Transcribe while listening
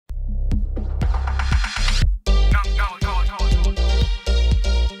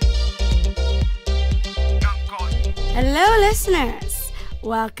Hello, listeners!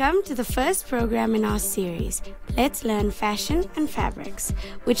 Welcome to the first program in our series, Let's Learn Fashion and Fabrics,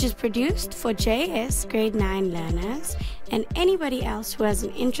 which is produced for JS Grade 9 learners and anybody else who has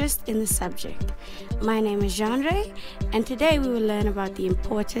an interest in the subject. My name is Genre, and today we will learn about the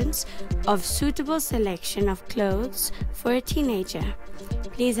importance of suitable selection of clothes for a teenager.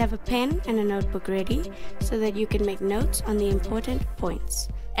 Please have a pen and a notebook ready so that you can make notes on the important points.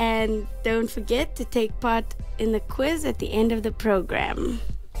 And don't forget to take part in the quiz at the end of the program.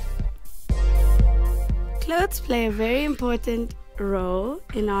 Clothes play a very important role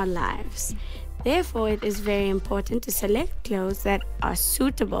in our lives. Therefore, it is very important to select clothes that are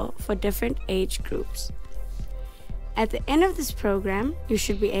suitable for different age groups. At the end of this program, you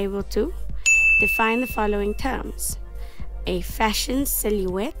should be able to define the following terms: a fashion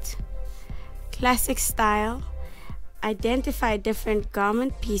silhouette, classic style, identify different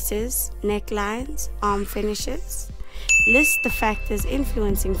garment pieces, necklines, arm finishes, list the factors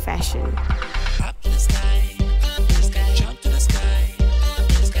influencing fashion. Up to the sky, up to the sky, jump to the sky, up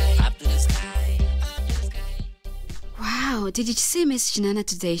to the sky, up to the sky, up to the sky. Wow, did you see Miss Janana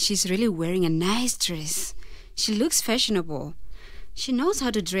today? She's really wearing a nice dress. She looks fashionable. She knows how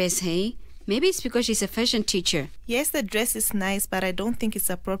to dress, hey? Maybe it's because she's a fashion teacher. Yes, the dress is nice, but I don't think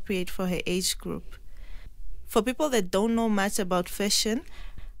it's appropriate for her age group. For people that don't know much about fashion,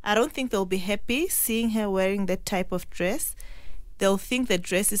 I don't think they'll be happy seeing her wearing that type of dress. They'll think the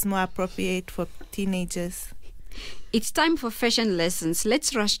dress is more appropriate for teenagers. It's time for fashion lessons.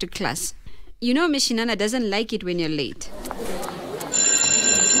 Let's rush to class. You know Miss Shinana doesn't like it when you're late.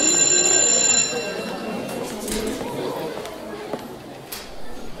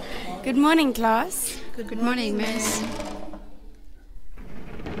 Good morning, class. Good morning, Miss.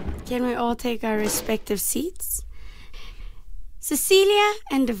 Can we all take our respective seats? Cecilia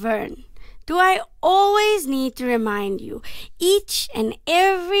and Deverne, do I always need to remind you each and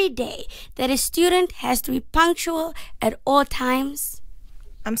every day that a student has to be punctual at all times?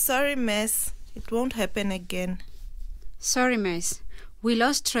 I'm sorry, Miss. It won't happen again. Sorry, Miss. We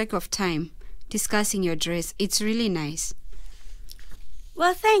lost track of time discussing your dress. It's really nice.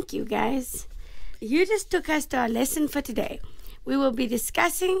 Well, thank you, guys. You just took us to our lesson for today. We will be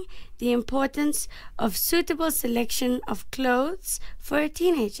discussing the importance of suitable selection of clothes for a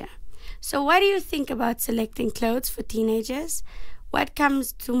teenager. So what do you think about selecting clothes for teenagers? What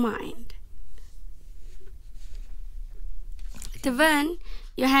comes to mind? Deverne,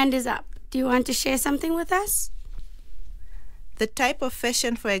 your hand is up. Do you want to share something with us? The type of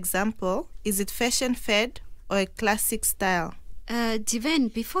fashion, for example, is it fashion fad or a classic style? Divan,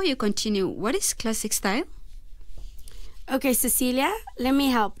 before you continue, what is classic style? Okay, Cecilia, let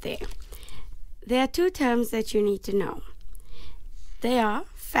me help there. There are two terms that you need to know. They are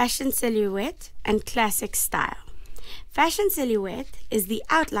fashion silhouette and classic style. Fashion silhouette is the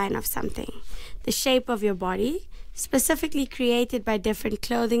outline of something, the shape of your body, specifically created by different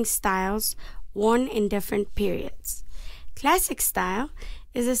clothing styles worn in different periods. Classic style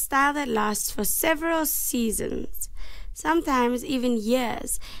is a style that lasts for several seasons, sometimes even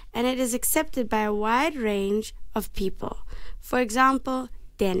years, and it is accepted by a wide range of people. For example,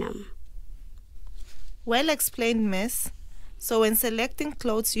 denim. Well explained, Miss. So when selecting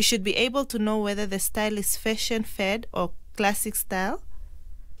clothes, you should be able to know whether the style is fashion fad or classic style.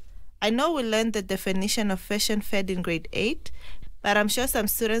 I know we learned the definition of fashion fad in grade 8, but I'm sure some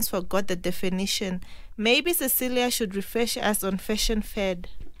students forgot the definition. Maybe Cecilia should refresh us on fashion fad.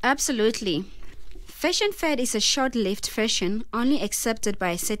 Absolutely. Fashion fad is a short-lived fashion only accepted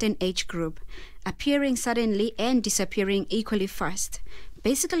by a certain age group, appearing suddenly and disappearing equally fast.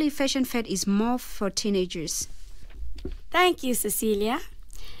 Basically, fashion fad is more for teenagers. Thank you, Cecilia.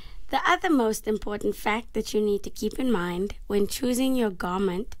 The other most important fact that you need to keep in mind when choosing your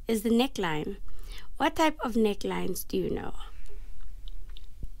garment is the neckline. What type of necklines do you know?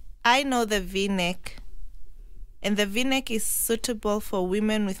 I know the V-neck. And the V-neck is suitable for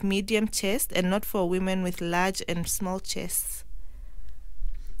women with medium chest and not for women with large and small chests.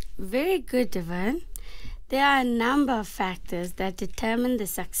 Very good, Deverne. There are a number of factors that determine the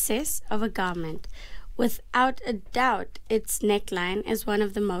success of a garment. Without a doubt, its neckline is one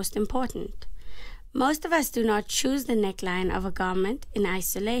of the most important. Most of us do not choose the neckline of a garment in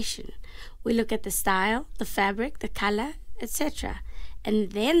isolation. We look at the style, the fabric, the color, etc.,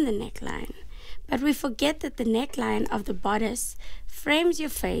 and then the neckline. But we forget that the neckline of the bodice frames your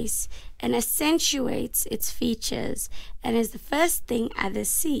face and accentuates its features and is the first thing others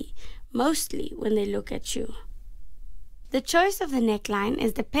see, mostly when they look at you. The choice of the neckline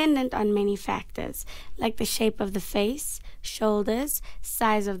is dependent on many factors, like the shape of the face, shoulders,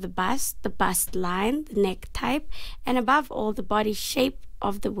 size of the bust line, the neck type, and above all, the body shape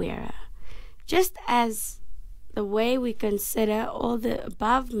of the wearer. Just as the way we consider all the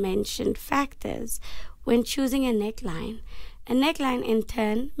above mentioned factors when choosing a neckline in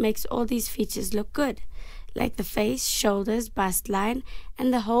turn makes all these features look good, like the face, shoulders, bust line,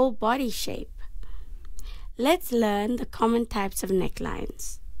 and the whole body shape. Let's learn the common types of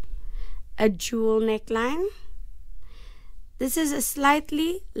necklines. A jewel neckline. This is a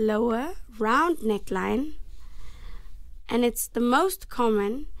slightly lower, round neckline, and it's the most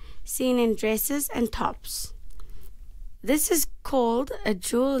common, seen in dresses and tops. This is called a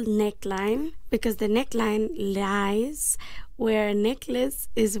jewel neckline because the neckline lies where a necklace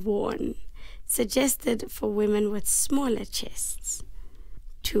is worn, suggested for women with smaller chests.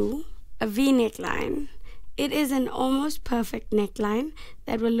 2. A V neckline. It is an almost perfect neckline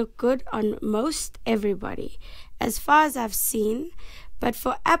that will look good on most everybody, as far as I've seen, but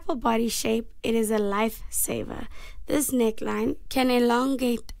for apple body shape, it is a lifesaver. This neckline can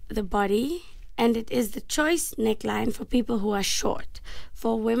elongate the body, and it is the choice neckline for people who are short,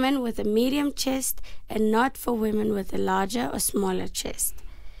 for women with a medium chest, and not for women with a larger or smaller chest.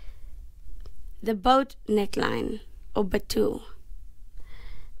 The boat neckline, or batou.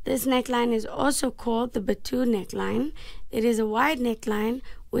 This neckline is also called the batou neckline. It is a wide neckline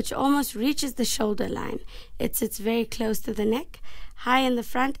which almost reaches the shoulder line. It sits very close to the neck, high in the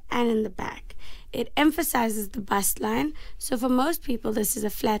front and in the back. It emphasizes the bust line, so for most people this is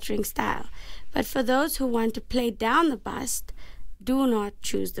a flattering style. But for those who want to play down the bust, do not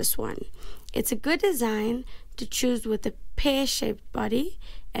choose this one. It's a good design to choose with a pear-shaped body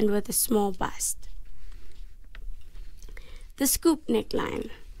and with a small bust. The scoop neckline.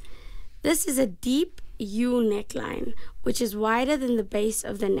 This is a deep U neckline, which is wider than the base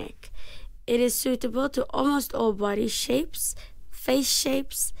of the neck. It is suitable to almost all body shapes, face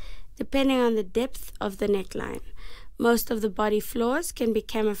shapes, depending on the depth of the neckline. Most of the body floors can be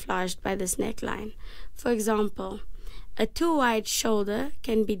camouflaged by this neckline. For example, a too wide shoulder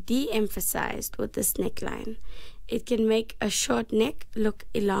can be de-emphasized with this neckline. It can make a short neck look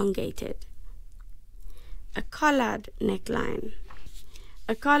elongated. A collared neckline.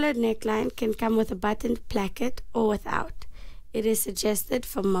 A collared neckline can come with a buttoned placket or without. It is suggested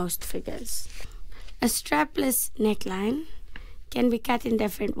for most figures. A strapless neckline can be cut in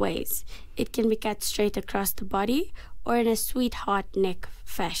different ways. It can be cut straight across the body or in a sweetheart neck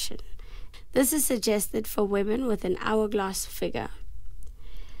fashion. This is suggested for women with an hourglass figure.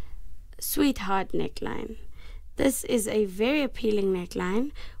 Sweetheart neckline. This is a very appealing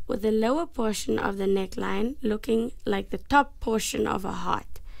neckline with the lower portion of the neckline looking like the top portion of a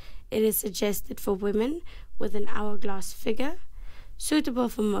heart. It is suggested for women with an hourglass figure, suitable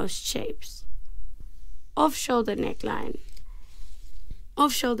for most shapes. Off-shoulder neckline.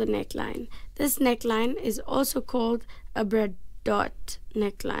 Off-shoulder neckline. This neckline is also called a bradot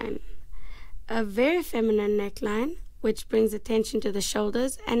neckline. A very feminine neckline which brings attention to the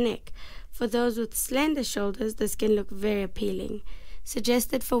shoulders and neck. For those with slender shoulders, this can look very appealing.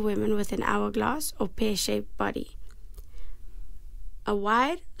 Suggested for women with an hourglass or pear-shaped body. A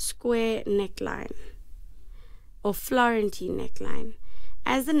wide, square neckline, or Florentine neckline.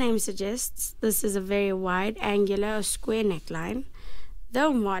 As the name suggests, this is a very wide, angular, or square neckline.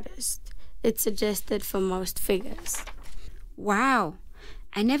 Though modest, it's suggested for most figures. Wow!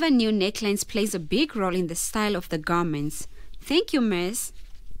 I never knew necklines plays a big role in the style of the garments. Thank you, Miss.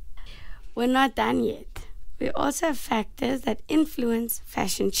 We're not done yet. We also have factors that influence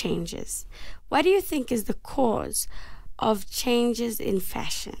fashion changes. What do you think is the cause of changes in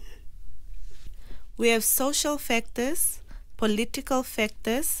fashion? We have social factors, political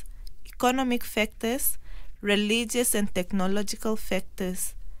factors, economic factors, religious and technological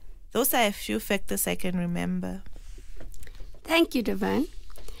factors. Those are a few factors I can remember. Thank you, Devon.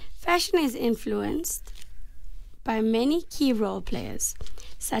 Fashion is influenced by many key role players,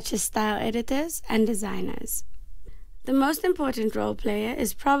 such as style editors and designers. The most important role player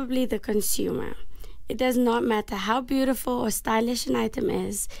is probably the consumer. It does not matter how beautiful or stylish an item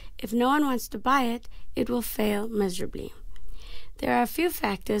is, if no one wants to buy it, it will fail miserably. There are a few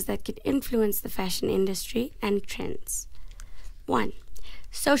factors that could influence the fashion industry and trends. 1.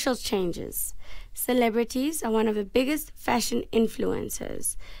 Social changes. Celebrities are one of the biggest fashion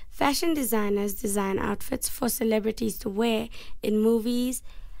influencers. Fashion designers design outfits for celebrities to wear in movies,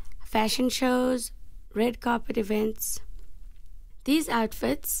 fashion shows, red carpet events. These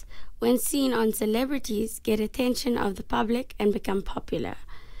outfits, when seen on celebrities, get attention of the public and become popular.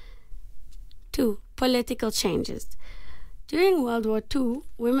 2. Political changes. During World War II,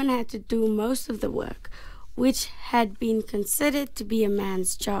 women had to do most of the work. which had been considered to be a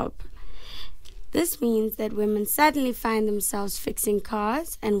man's job. This means that women suddenly find themselves fixing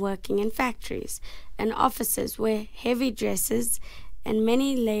cars and working in factories and offices where heavy dresses and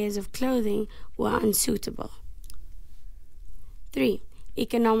many layers of clothing were unsuitable. 3.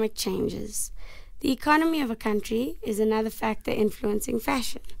 Economic changes. The economy of a country is another factor influencing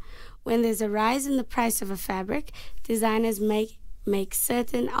fashion. When there's a rise in the price of a fabric, designers make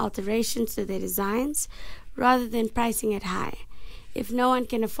certain alterations to their designs rather than pricing it high. If no one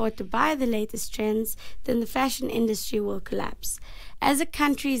can afford to buy the latest trends, then the fashion industry will collapse. As a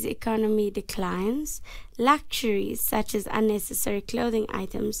country's economy declines, luxuries such as unnecessary clothing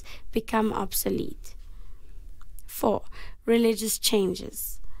items become obsolete. 4. Religious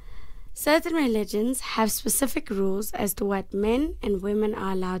changes. Certain religions have specific rules as to what men and women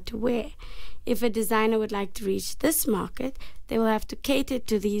are allowed to wear. If a designer would like to reach this market, they will have to cater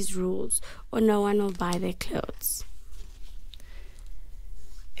to these rules, or no one will buy their clothes.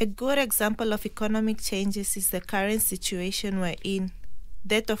 A good example of economic changes is the current situation we're in,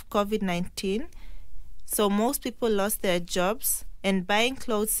 that of COVID-19. So most people lost their jobs, and buying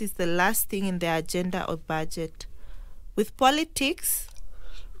clothes is the last thing in their agenda or budget. With politics,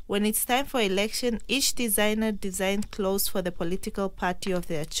 when it's time for election, each designer designs clothes for the political party of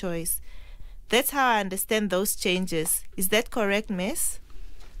their choice. That's how I understand those changes. Is that correct, Miss?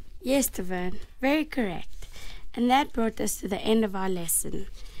 Yes, Tavan, very correct. And that brought us to the end of our lesson.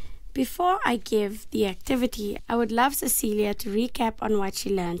 Before I give the activity, I would love Cecilia to recap on what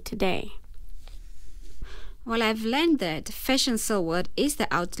she learned today. Well, I've learned that fashion silhouette is the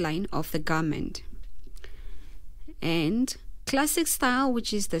outline of the garment. And classic style,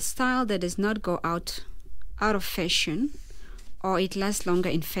 which is the style that does not go out of fashion, or it lasts longer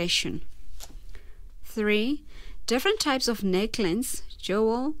in fashion. 3. Different types of necklines,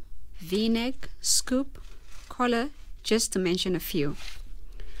 jewel, V-neck, scoop, collar, just to mention a few.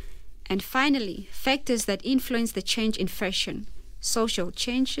 And finally, factors that influence the change in fashion: social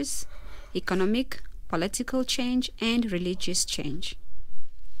changes, economic, political change, and religious change.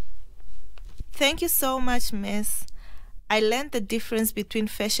 Thank you so much, Miss. I learned the difference between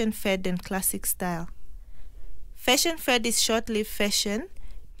fashion fad and classic style. Fashion fad is short-lived fashion,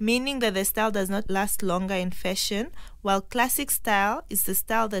 meaning that the style does not last longer in fashion, while classic style is the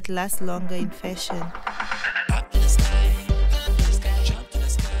style that lasts longer in fashion.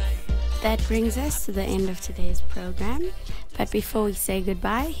 That brings us to the end of today's program. But before we say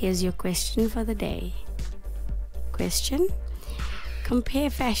goodbye, here's your question for the day. Question: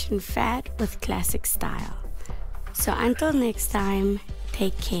 compare fashion fad with classic style. So until next time,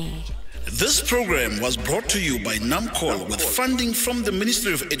 take care. This program was brought to you by NAMCOL with funding from the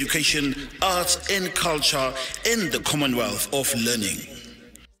Ministry of Education, Arts and Culture and the Commonwealth of Learning.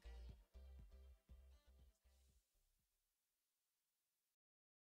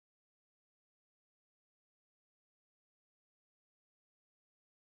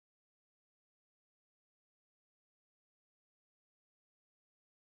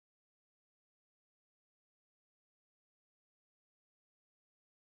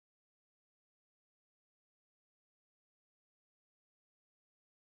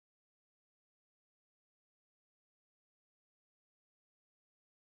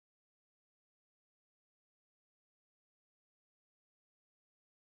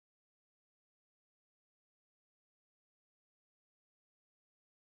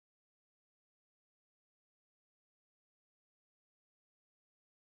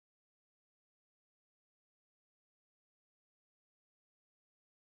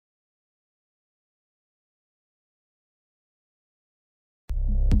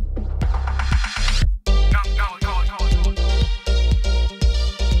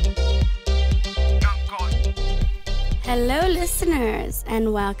 Hello listeners,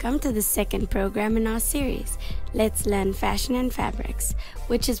 and welcome to the second program in our series, Let's Learn Fashion and Fabrics,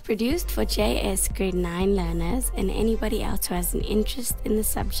 which is produced for JS Grade 9 learners and anybody else who has an interest in the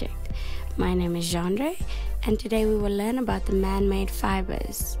subject. My name is Genre, and today we will learn about the man-made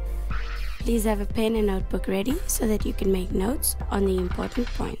fibers. Please have a pen and notebook ready so that you can make notes on the important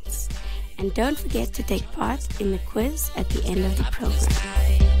points. And don't forget to take part in the quiz at the end of the program.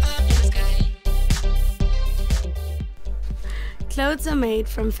 Clothes are made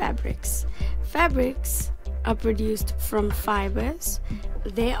from fabrics. Fabrics are produced from fibers.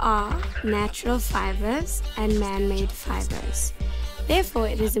 There are natural fibers and man-made fibers. Therefore,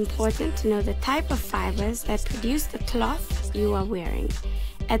 it is important to know the type of fibers that produce the cloth you are wearing.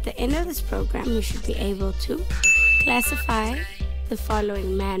 At the end of this program, you should be able to classify the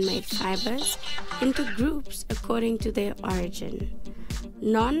following man-made fibers into groups according to their origin: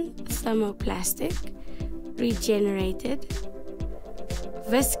 non-thermoplastic, regenerated,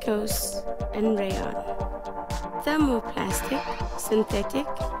 viscose and rayon, thermoplastic, synthetic,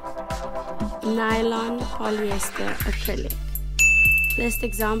 nylon, polyester, acrylic. List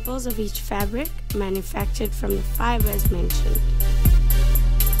examples of each fabric manufactured from the fibers mentioned.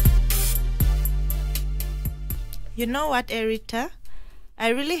 You know what, Erita? I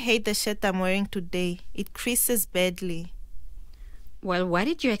really hate the shirt I'm wearing today. It creases badly. Well, what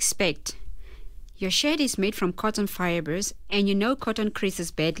did you expect? Your shirt is made from cotton fibers, and you know cotton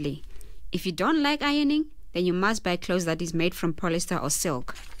creases badly. If you don't like ironing, then you must buy clothes that is made from polyester or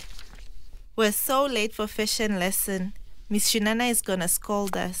silk. We're so late for fashion lesson. Miss Shinana is gonna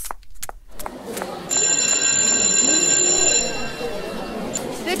scold us.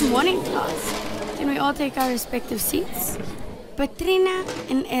 Good morning, class. Can we all take our respective seats? Patrina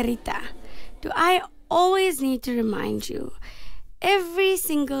and Erita, do I always need to remind you every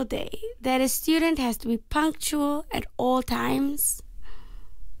single day that a student has to be punctual at all times?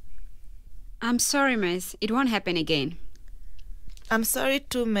 I'm sorry, miss. It won't happen again. I'm sorry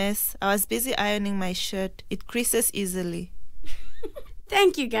too, miss. I was busy ironing my shirt. It creases easily.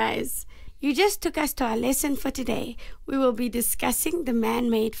 Thank you, guys. You just took us to our lesson for today. We will be discussing the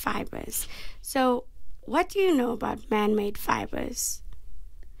man-made fibers. So, what do you know about man-made fibers?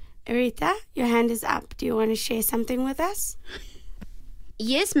 Erita, your hand is up. Do you want to share something with us?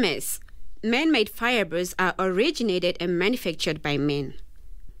 Yes, miss. Man-made fibers are originated and manufactured by men.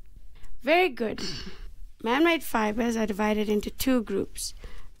 Very good. Man-made fibers are divided into two groups: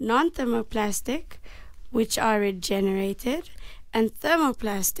 non-thermoplastic, which are regenerated, and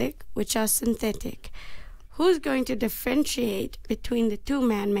thermoplastic, which are synthetic. Who's going to differentiate between the two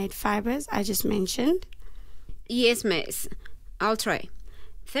man-made fibers I just mentioned? Yes, miss. I'll try.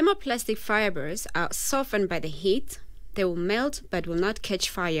 Thermoplastic fibers are softened by the heat. They will melt but will not catch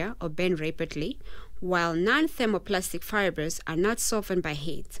fire or burn rapidly, while non-thermoplastic fibers are not softened by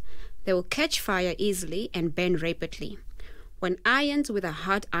heat. They will catch fire easily and burn rapidly. When ironed with a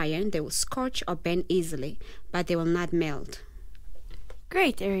hot iron, they will scorch or burn easily, but they will not melt.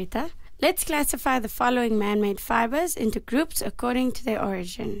 Great, Erita. Let's classify the following man-made fibers into groups according to their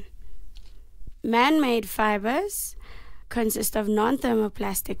origin. Man-made fibers consist of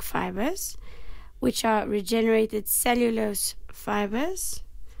non-thermoplastic fibers, which are regenerated cellulose fibers,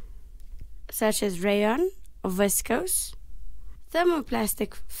 such as rayon or viscose.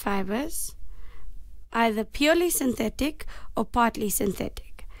 Thermoplastic fibers, either purely synthetic or partly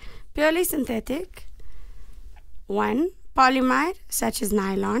synthetic. Purely synthetic: 1. Polyamide, such as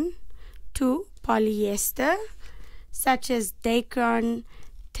nylon. 2. Polyester, such as dacron,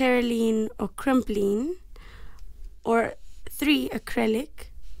 terylene, or crimpline. Or 3. Acrylic,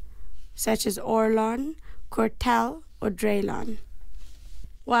 such as orlon, cortel, or draylon.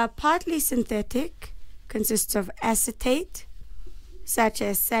 While partly synthetic consists of acetate, such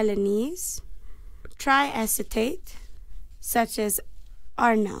as Celanese, triacetate, such as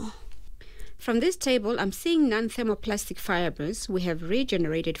Arnel. From this table, I'm seeing non-thermoplastic fibers. We have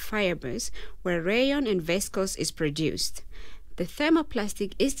regenerated fibers where rayon and viscose is produced. The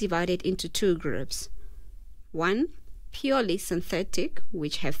thermoplastic is divided into two groups. 1. Purely synthetic,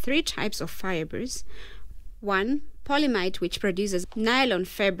 which have 3 types of fibers. 1. Polyamide, which produces nylon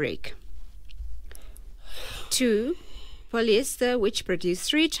fabric. 2. Polyester, which produces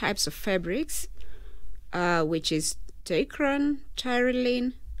 3 types of fabrics, which is dacron,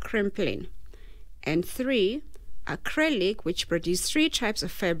 terylene, crimpline. And 3. Acrylic, which produces 3 types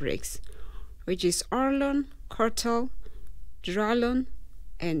of fabrics, which is orlon, cortel, dralon.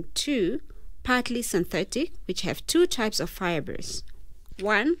 And 2. Partly synthetic, which have 2 types of fibers.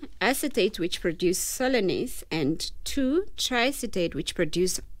 1. Acetate, which produces Celanese, and 2. Triacetate, which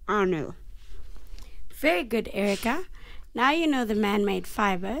produces Arnel. Very good, Erica. Now you know the man-made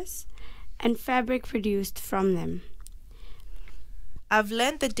fibers and fabric produced from them. I've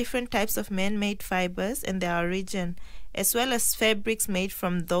learned the different types of man-made fibers and their origin, as well as fabrics made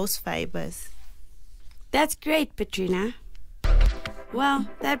from those fibers. That's great, Patrina. Well,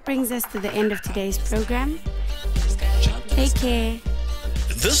 that brings us to the end of today's program. Take care.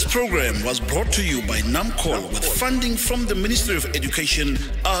 This program was brought to you by NAMCOL with funding from the Ministry of Education,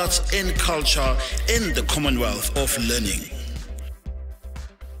 Arts and Culture and the Commonwealth of Learning.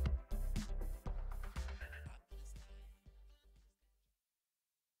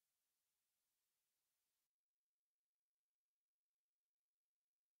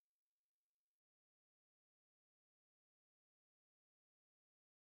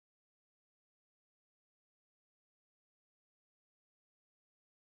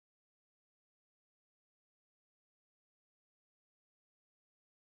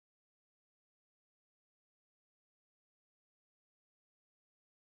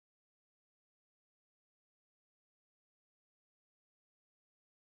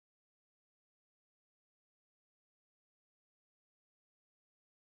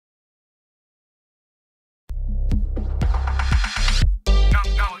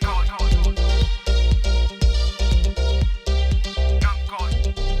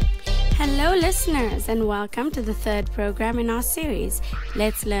 Hello, listeners, and welcome to the third program in our series,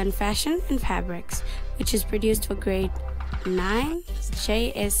 Let's Learn Fashion and Fabrics, which is produced for grade 9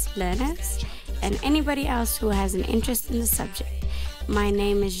 JS learners and anybody else who has an interest in the subject. My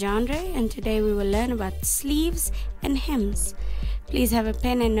name is Jandre, and today we will learn about sleeves and hems. Please have a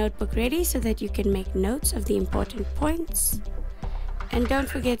pen and notebook ready so that you can make notes of the important points. And don't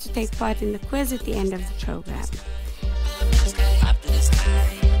forget to take part in the quiz at the end of the program.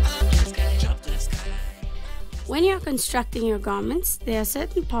 When you're constructing your garments, there are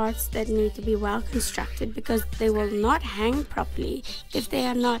certain parts that need to be well constructed because they will not hang properly if they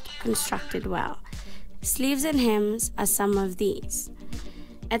are not constructed well. Sleeves and hems are some of these.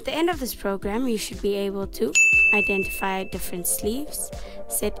 At the end of this program, you should be able to identify different sleeves: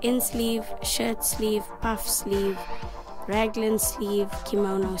 set-in sleeve, shirt sleeve, puff sleeve, raglan sleeve,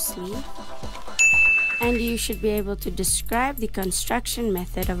 kimono sleeve. And you should be able to describe the construction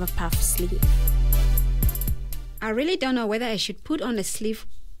method of a puff sleeve. I really don't know whether I should put on a sleeve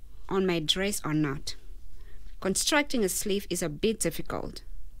on my dress or not. Constructing a sleeve is a bit difficult.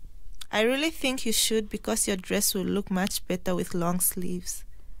 I really think you should because your dress will look much better with long sleeves.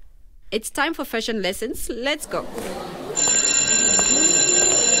 It's time for fashion lessons. Let's go.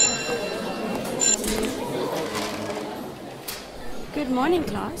 Good morning,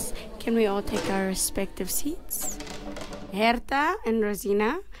 class. Can we all take our respective seats? Herta and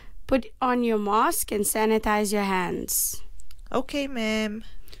Rosina, put on your mask and sanitize your hands. Okay, ma'am.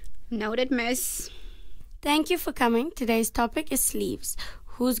 Noted, miss. Thank you for coming. Today's topic is sleeves.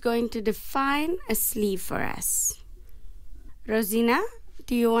 Who's going to define a sleeve for us? Rosina,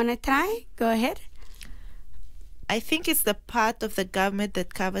 do you want to try? Go ahead. I think it's the part of the garment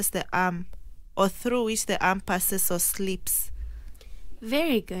that covers the arm or through which the arm passes or slips.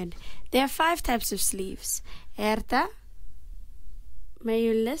 Very good. There are 5 types of sleeves. Herta, may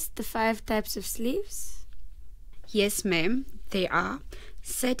you list the 5 types of sleeves? Yes, ma'am. They are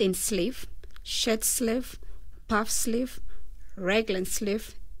set-in sleeve, shirt sleeve, puff sleeve, raglan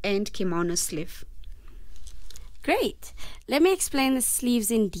sleeve, and kimono sleeve. Great. Let me explain the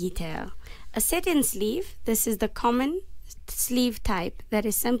sleeves in detail. A set-in sleeve, this is the common sleeve type that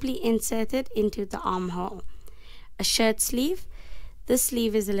is simply inserted into the armhole. A shirt sleeve, this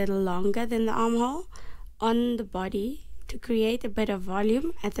sleeve is a little longer than the armhole on the body to create a bit of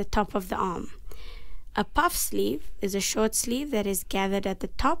volume at the top of the arm. A puff sleeve is a short sleeve that is gathered at the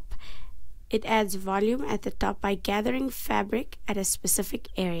top. It adds volume at the top by gathering fabric at a specific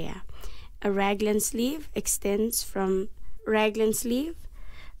area. A raglan sleeve extends from the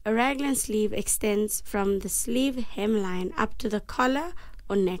sleeve hemline up to the collar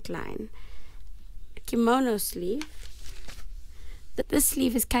or neckline. A kimono sleeve. This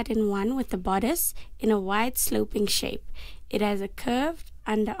sleeve is cut in one with the bodice in a wide sloping shape. It has a curved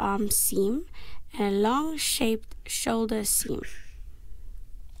underarm seam and a long shaped shoulder seam.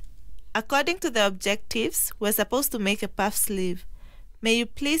 According to the objectives, we're supposed to make a puff sleeve. May you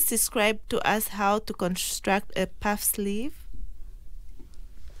please describe to us how to construct a puff sleeve?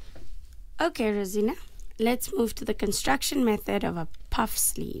 Okay, Rosina, let's move to the construction method of a puff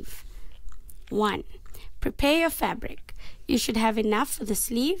sleeve. 1. Prepare your fabric. You should have enough for the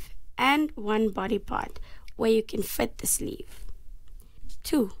sleeve and one body part where you can fit the sleeve.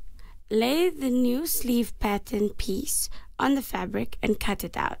 2. Lay the new sleeve pattern piece on the fabric and cut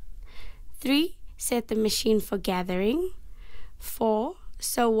it out. 3. Set the machine for gathering. 4.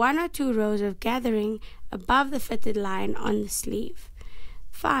 Sew 1 or 2 rows of gathering above the fitted line on the sleeve.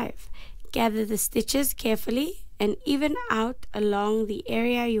 5. Gather the stitches carefully and even out along the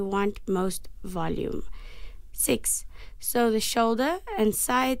area you want most volume. 6. Sew the shoulder and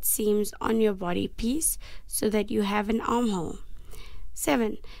side seams on your body piece so that you have an armhole.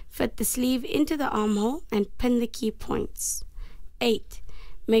 7. Fit the sleeve into the armhole and pin the key points. 8.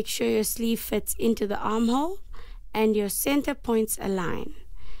 Make sure your sleeve fits into the armhole and your center points align.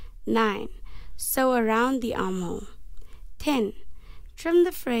 9. Sew around the armhole. 10. Trim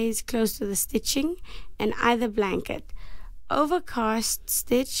the frays close to the stitching and either blanket, overcast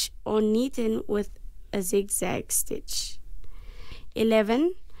stitch or neaten with a zigzag stitch.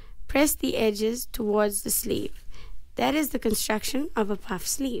 11. Press the edges towards the sleeve. That is the construction of a puff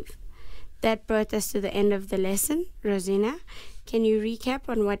sleeve. That brought us to the end of the lesson. Rosina, can you recap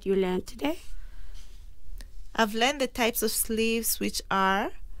on what you learned today? I've learned the types of sleeves, which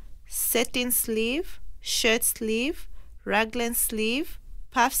are set-in sleeve, shirt sleeve, raglan sleeve,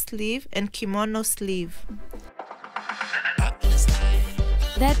 puff sleeve, and kimono sleeve.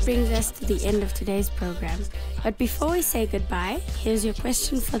 That brings us to the end of today's program. But before we say goodbye, here's your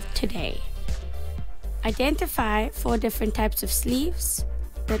question for today. Identify 4 different types of sleeves,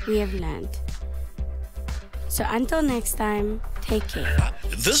 that we have learned. So until next time, take care.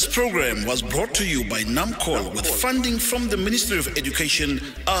 This program was brought to you by NAMCOL with funding from the Ministry of Education,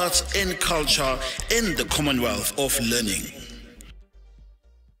 Arts and Culture and the Commonwealth of Learning.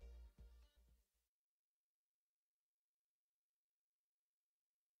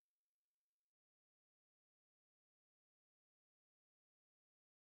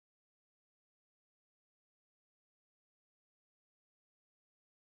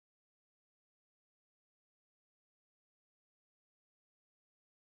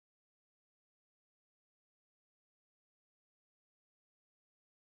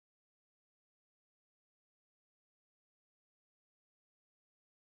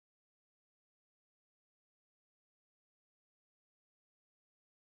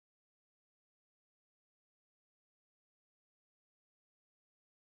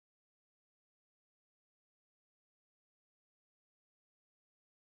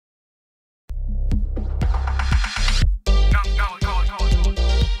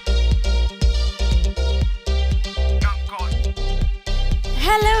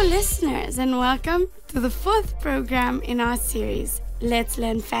 Hello, listeners, and welcome to the fourth program in our series, Let's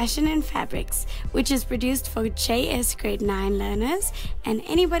Learn Fashion and Fabrics, which is produced for JS Grade 9 learners and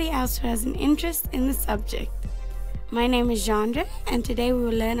anybody else who has an interest in the subject. My name is Jandre, and today we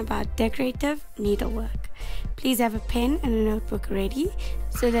will learn about decorative needlework. Please have a pen and a notebook ready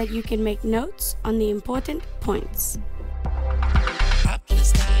so that you can make notes on the important points. Up to the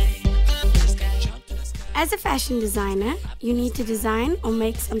sky, jump to the sky. As a fashion designer, you need to design or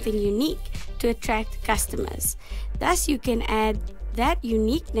make something unique to attract customers. Thus, you can add that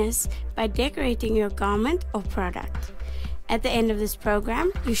uniqueness by decorating your garment or product. At the end of this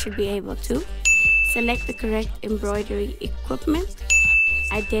program, you should be able to select the correct embroidery equipment,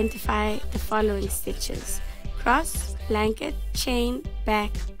 identify the following stitches: cross, blanket, chain,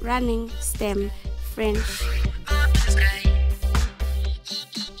 back, running, stem, French. Up to the sky.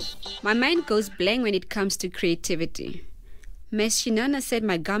 My mind goes blank when it comes to creativity. Ms. Shinana said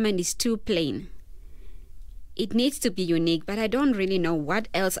my garment is too plain. It needs to be unique, but I don't really know what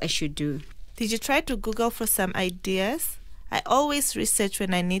else I should do. Did you try to Google for some ideas? I always research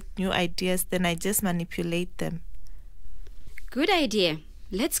when I need new ideas, then I just manipulate them. Good idea.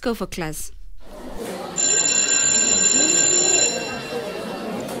 Let's go for class.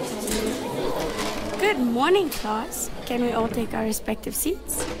 Good morning, class. Can we all take our respective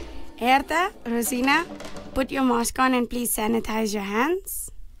seats? Herta, Rosina, put your mask on and please sanitize your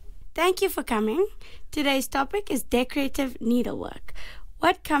hands. Thank you for coming. Today's topic is decorative needlework.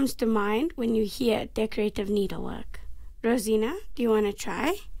 What comes to mind when you hear decorative needlework? Rosina, do you want to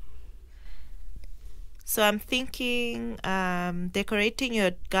try? So I'm thinking decorating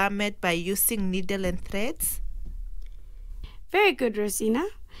your garment by using needle and threads. Very good, Rosina.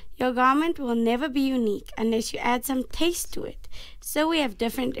 Your garment will never be unique unless you add some taste to it. So we have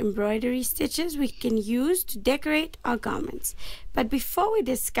different embroidery stitches we can use to decorate our garments. But before we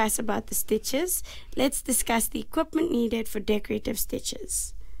discuss about the stitches, let's discuss the equipment needed for decorative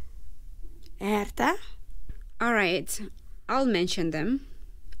stitches. Herta? All right, I'll mention them.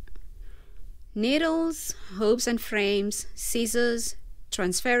 Needles, hoops and frames, scissors,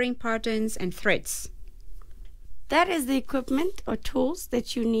 transferring patterns, and threads. That is the equipment or tools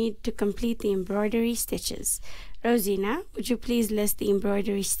that you need to complete the embroidery stitches. Rosina, would you please list the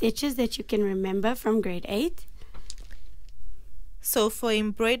embroidery stitches that you can remember from grade 8? So for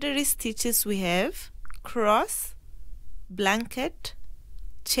embroidery stitches we have cross, blanket,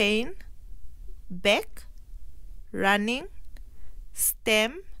 chain, back, running,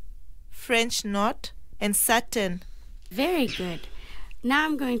 stem, French knot, and satin. Very good. Now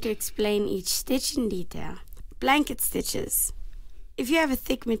I'm going to explain each stitch in detail. Blanket stitches. If you have a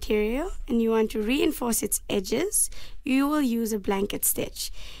thick material and you want to reinforce its edges, you will use a blanket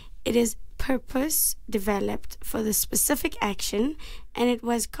stitch. It is purpose developed for the specific action, and it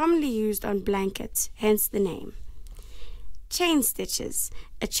was commonly used on blankets, hence the name. Chain stitches.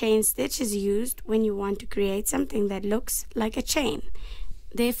 A chain stitch is used when you want to create something that looks like a chain.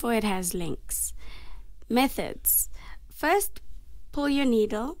 Therefore, it has links. Methods. First, pull your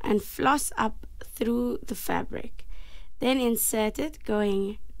needle and floss up through the fabric. Then insert it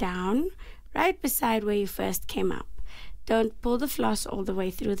going down, right beside where you first came up. Don't pull the floss all the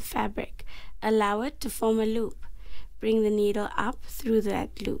way through the fabric. Allow it to form a loop. Bring the needle up through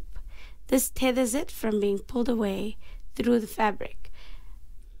that loop. This tethers it from being pulled away through the fabric,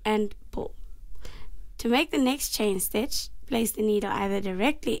 and pull. To make the next chain stitch, place the needle either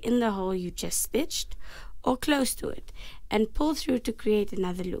directly in the hole you just stitched or close to it, and pull through to create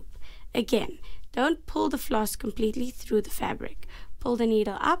another loop. Again, don't pull the floss completely through the fabric. Pull the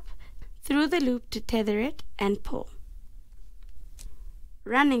needle up through the loop to tether it and pull.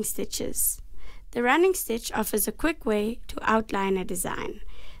 Running stitches. The running stitch offers a quick way to outline a design.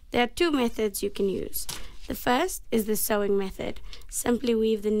 There are two methods you can use. The first is the sewing method. Simply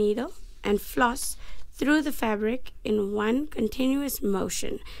weave the needle and floss through the fabric in one continuous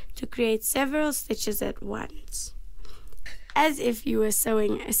motion to create several stitches at once, as if you were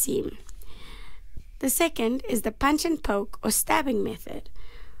sewing a seam. The second is the punch and poke or stabbing method.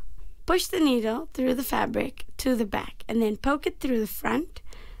 Push the needle through the fabric to the back and then poke it through the front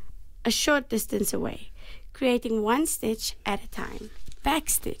a short distance away, creating one stitch at a time. Back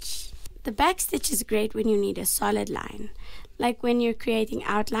stitch. The back stitch is great when you need a solid line, like when you're creating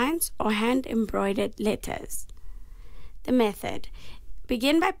outlines or hand-embroidered letters. The method.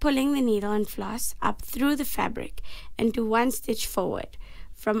 Begin by pulling the needle and floss up through the fabric and do one stitch forward.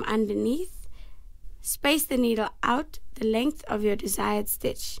 From underneath, space the needle out the length of your desired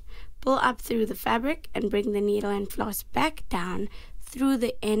stitch. Pull up through the fabric and bring the needle and floss back down through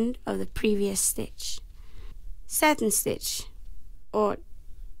the end of the previous stitch. Satin stitch, or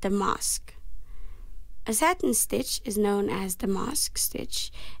damask. A satin stitch is known as damask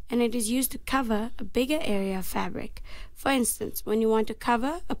stitch, and it is used to cover a bigger area of fabric. For instance, when you want to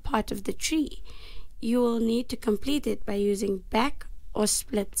cover a part of the tree, you will need to complete it by using back or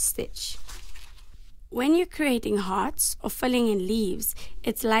split stitch. When you're creating hearts or filling in leaves,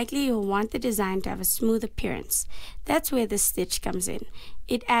 it's likely you'll want the design to have a smooth appearance. That's where this stitch comes in.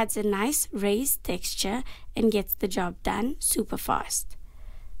 It adds a nice raised texture and gets the job done super fast.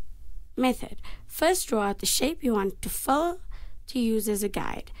 Method. First, draw out the shape you want to fill to use as a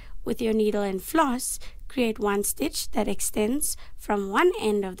guide. With your needle and floss, create one stitch that extends from one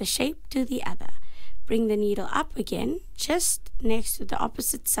end of the shape to the other. Bring the needle up again, just next to the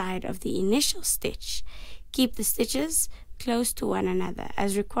opposite side of the initial stitch. Keep the stitches close to one another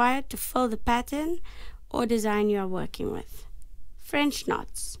as required to fill the pattern or design you are working with. French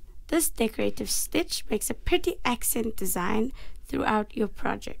knots. This decorative stitch makes a pretty accent design throughout your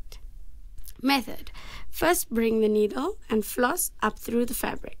project. Method. First, bring the needle and floss up through the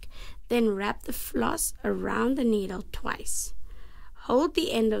fabric. Then wrap the floss around the needle twice. Hold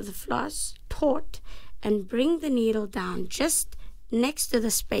the end of the floss taut and bring the needle down just next to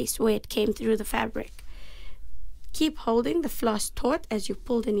the space where it came through the fabric. Keep holding the floss taut as you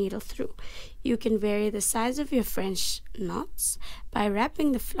pull the needle through. You can vary the size of your French knots by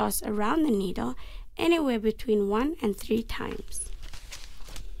wrapping the floss around the needle anywhere between 1 and 3 times.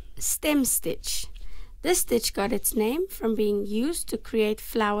 Stem stitch. This stitch got its name from being used to create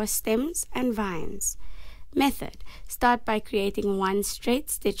flower stems and vines. Method. Start by creating one straight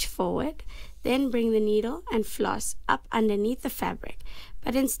stitch forward, then bring the needle and floss up underneath the fabric.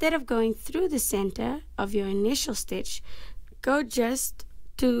 But instead of going through the center of your initial stitch, go just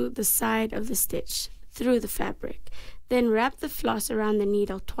to the side of the stitch through the fabric. Then wrap the floss around the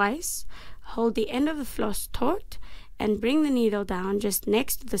needle twice, hold the end of the floss taut, and bring the needle down just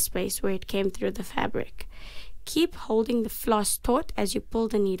next to the space where it came through the fabric. Keep holding the floss taut as you pull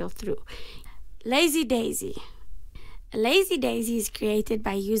the needle through. Lazy daisy. A lazy daisy is created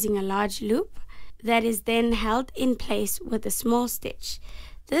by using a large loop that is then held in place with a small stitch.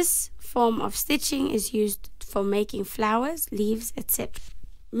 This form of stitching is used for making flowers, leaves, etc.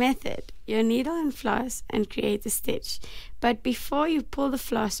 Method. Your needle and floss and create a stitch. But before you pull the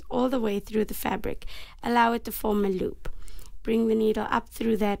floss all the way through the fabric, allow it to form a loop. Bring the needle up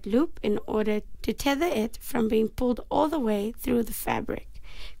through that loop in order to tether it from being pulled all the way through the fabric.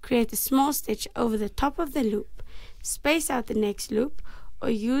 Create a small stitch over the top of the loop. Space out the next loop or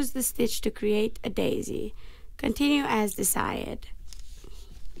use the stitch to create a daisy. Continue as desired.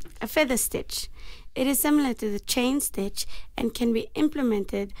 A feather stitch. It is similar to the chain stitch and can be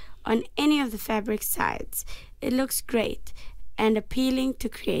implemented on any of the fabric sides. It looks great and appealing to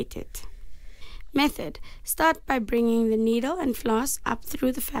create it. Method. Start by bringing the needle and floss up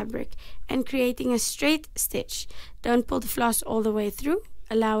through the fabric and creating a straight stitch. Don't pull the floss all the way through.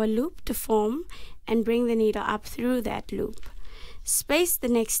 Allow a loop to form and bring the needle up through that loop. Space the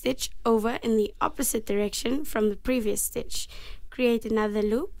next stitch over in the opposite direction from the previous stitch. Create another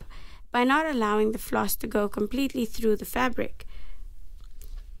loop by not allowing the floss to go completely through the fabric.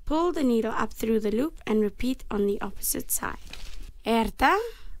 Pull the needle up through the loop and repeat on the opposite side. Erta,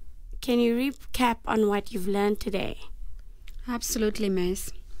 can you recap on what you've learned today? Absolutely,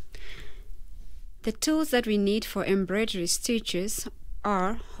 Miss. The tools that we need for embroidery stitches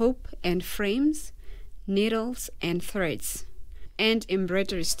are hoop and frames, needles and threads, and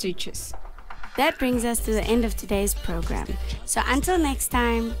embroidery stitches. That brings us to the end of today's program. So until next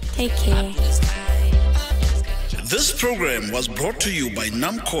time, take care. This program was brought to you by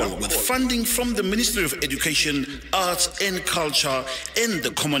NAMCOL with funding from the Ministry of Education, Arts and Culture and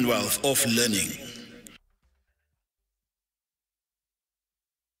the Commonwealth of Learning.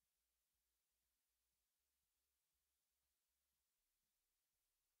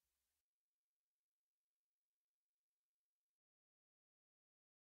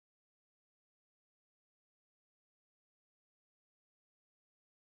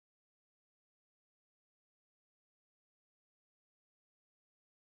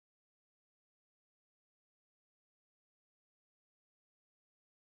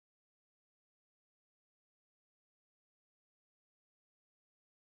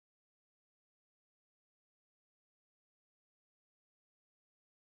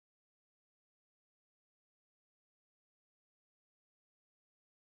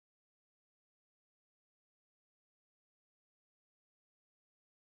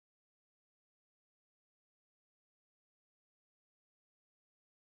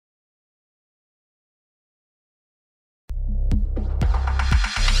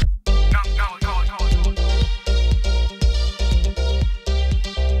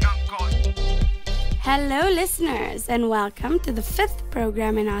 Hello listeners and welcome to the 5th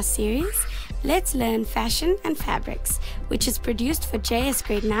program in our series, Let's Learn Fashion and Fabrics, which is produced for JS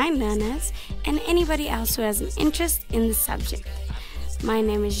Grade 9 learners and anybody else who has an interest in the subject. My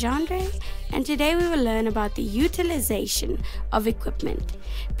name is Jandre and today we will learn about the utilization of equipment.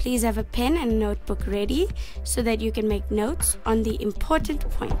 Please have a pen and notebook ready so that you can make notes on the important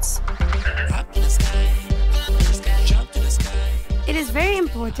points. Up to the sky, jump to the sky. It is very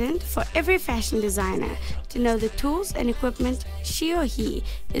important for every fashion designer to know the tools and equipment she or he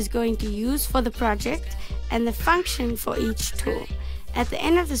is going to use for the project and the function for each tool. At the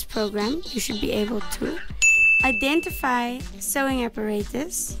end of this program, you should be able to identify sewing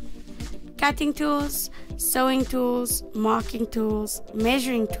apparatus, cutting tools, sewing tools, marking tools,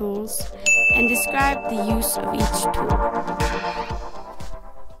 measuring tools, and describe the use of each tool.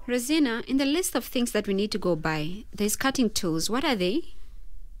 Rosina, in the list of things that we need to go by, there's cutting tools. What are they?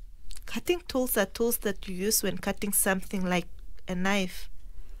 Cutting tools are tools that you use when cutting something like a knife.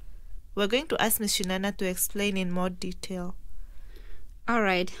 We're going to ask Ms. Shinana to explain in more detail. All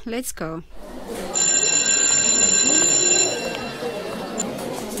right, let's go.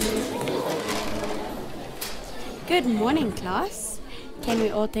 Good morning, class. Can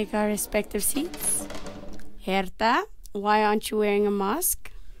we all take our respective seats? Herta, why aren't you wearing a mask?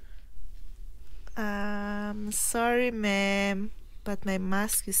 Sorry, ma'am, but my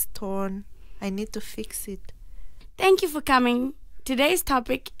mask is torn. I need to fix it. Thank you for coming. Today's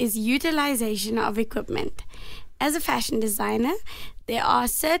topic is utilization of equipment. As a fashion designer, there are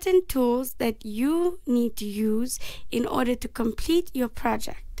certain tools that you need to use in order to complete your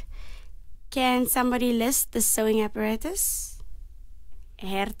project. Can somebody list the sewing apparatus?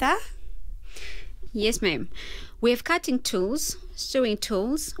 Herta? Yes, ma'am. We have cutting tools, sewing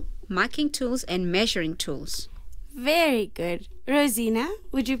tools, marking tools, and measuring tools. Very good. Rosina,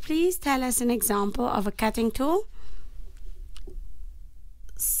 would you please tell us an example of a cutting tool?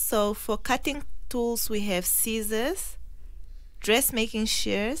 So for cutting tools, we have scissors, dressmaking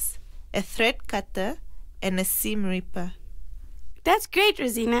shears, a thread cutter, and a seam ripper. That's great,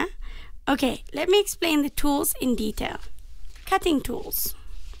 Rosina. Okay, let me explain the tools in detail. Cutting tools.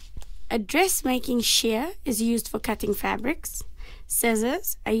 A dressmaking shear is used for cutting fabrics.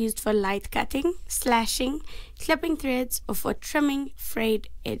 Scissors are used for light cutting, slashing, clipping threads, or for trimming frayed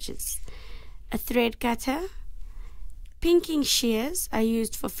edges. A thread cutter. Pinking shears are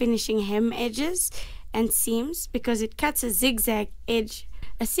used for finishing hem edges and seams because it cuts a zigzag edge.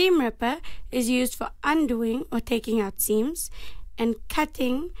 A seam ripper is used for undoing or taking out seams and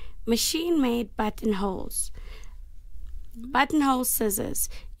cutting machine-made buttonholes. Buttonhole scissors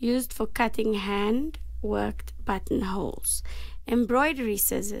used for cutting hand-worked buttonholes. Embroidery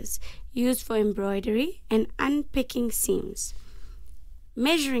scissors used for embroidery and unpicking seams.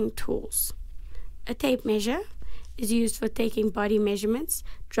 Measuring tools. A tape measure is used for taking body measurements,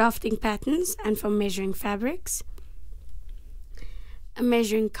 drafting patterns, and for measuring fabrics. A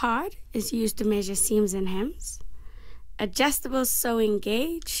measuring card is used to measure seams and hems. Adjustable sewing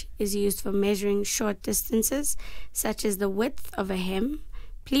gauge is used for measuring short distances, such as the width of a hem,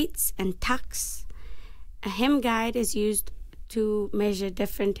 pleats, and tucks. A hem guide is used to measure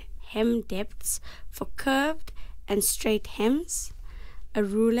different hem depths for curved and straight hems. A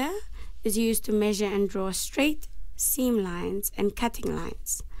ruler is used to measure and draw straight seam lines and cutting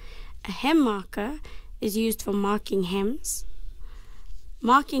lines. A hem marker is used for marking hems.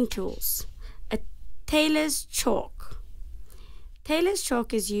 Marking tools. A tailor's chalk. Tailor's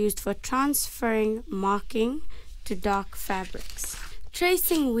chalk is used for transferring marking to to dark fabrics.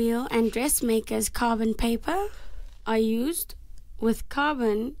 Tracing wheel and dressmakers' carbon paper are used with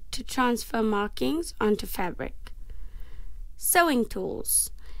carbon to transfer markings onto fabric. Sewing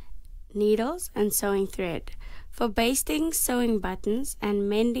tools, needles and sewing thread for basting sewing buttons and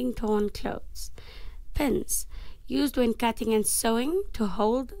mending torn clothes. Pins, used when cutting and sewing to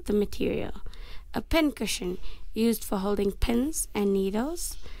hold the material. A pin cushion, used for holding pins and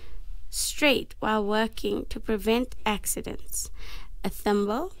needles straight while working to prevent accidents. A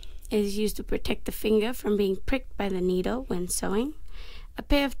thimble is used to protect the finger from being pricked by the needle when sewing. A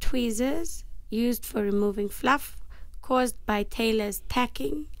pair of tweezers, used for removing fluff caused by tailor's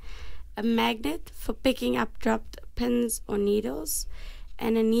tacking. A magnet for picking up dropped pins or needles.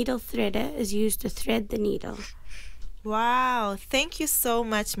 And a needle threader is used to thread the needle. Wow, thank you so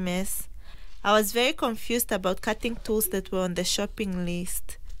much, Miss. I was very confused about cutting tools that were on the shopping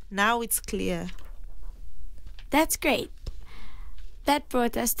list. Now it's clear. That's great. That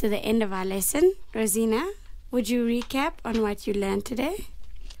brought us to the end of our lesson. Rosina, would you recap on what you learned today?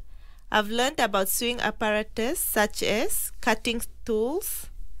 I've learned about sewing apparatus such as cutting tools,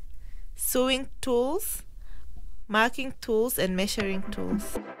 sewing tools, marking tools, and measuring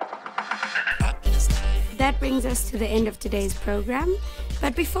tools. That brings us to the end of today's program.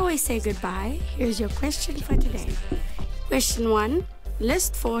 But before we say goodbye, here's your question for today. Question 1,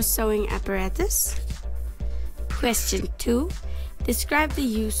 list 4 sewing apparatus. Question 2, describe the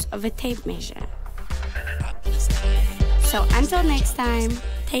use of a tape measure. So until next time,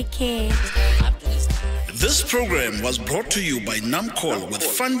 take care. This program was brought to you by NAMCOL with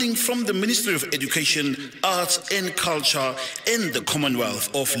funding from the Ministry of Education, Arts and Culture and the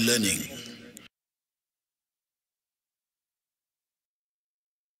Commonwealth of Learning.